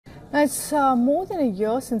Now, it's more than a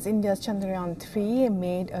year since India's Chandrayaan-3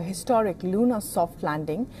 made a historic lunar soft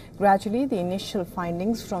landing. Gradually, the initial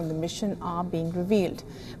findings from the mission are being revealed.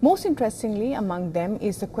 Most interestingly among them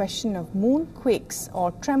is the question of moonquakes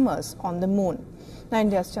or tremors on the moon. Now,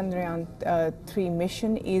 India's Chandrayaan-3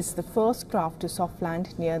 mission is the first craft to soft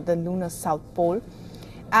land near the lunar south pole.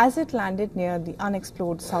 As it landed near the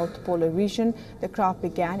unexplored South Polar region, the craft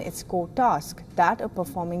began its core task, that of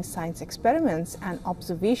performing science experiments and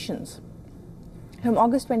observations. From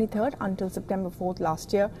August 23rd until September 4th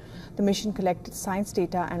last year, the mission collected science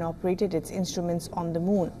data and operated its instruments on the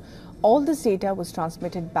moon. All this data was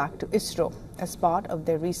transmitted back to ISRO. As part of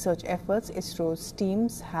their research efforts, ISRO's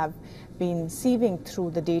teams have been sieving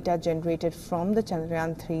through the data generated from the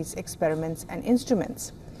Chandrayaan-3's experiments and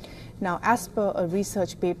instruments. Now, as per a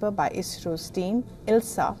research paper by ISRO's team,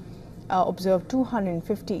 ILSA observed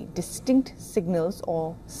 250 distinct signals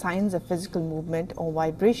or signs of physical movement or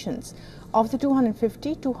vibrations. Of the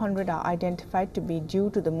 250, 200 are identified to be due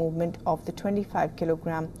to the movement of the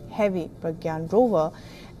 25-kilogram heavy Pragyan rover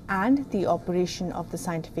and the operation of the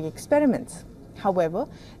scientific experiments. However,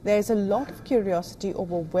 there is a lot of curiosity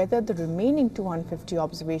over whether the remaining 250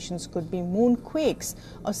 observations could be moonquakes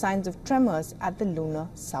or signs of tremors at the lunar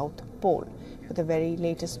south pole. For the very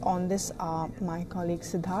latest on this, my colleague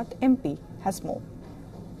Siddharth MP has more.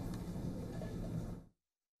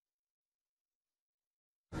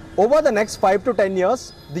 Over the next 5 to 10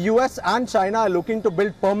 years, the US and China are looking to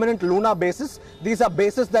build permanent lunar bases. These are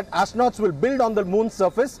bases that astronauts will build on the moon's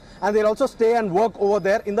surface, and they'll also stay and work over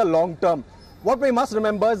there in the long term. What we must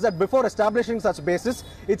remember is that before establishing such bases,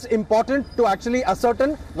 it's important to actually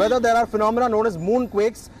ascertain whether there are phenomena known as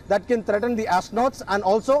moonquakes that can threaten the astronauts and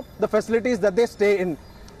also the facilities that they stay in,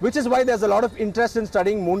 which is why there's a lot of interest in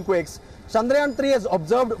studying moonquakes. Chandrayaan-3 has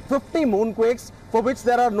observed 50 moonquakes for which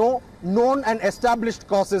there are no known and established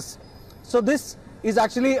causes. So this is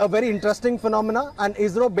actually a very interesting phenomena, and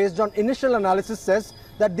ISRO, based on initial analysis, says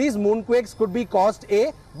that these moonquakes could be caused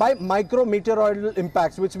by micrometeoroidal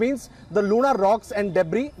impacts, which means the lunar rocks and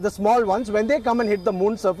debris, the small ones, when they come and hit the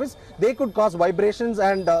moon surface, they could cause vibrations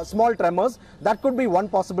and small tremors. That could be one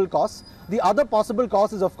possible cause. The other possible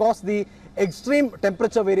cause is, of course, the extreme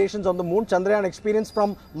temperature variations on the moon. Chandrayaan experienced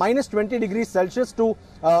from minus 20 degrees Celsius to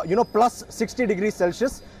plus 60 degrees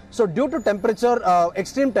Celsius. So due to temperature,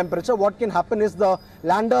 extreme temperature, what can happen is the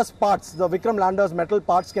lander's parts, the Vikram lander's metal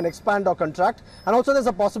parts, can expand or contract. And also there's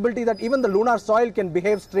a possibility that even the lunar soil can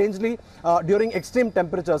behave strangely during extreme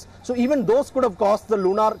temperatures. So even those could have caused the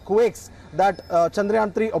lunar quakes that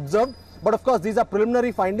Chandrayaan-3 observed. But of course, these are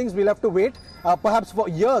preliminary findings. We'll have to wait perhaps for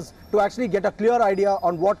years to actually get a clear idea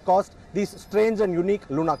on what caused these strange and unique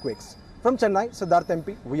lunar quakes. From Chennai, Siddharth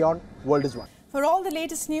MP, WION World is One. For all the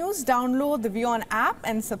latest news, download the WION app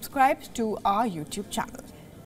and subscribe to our YouTube channel.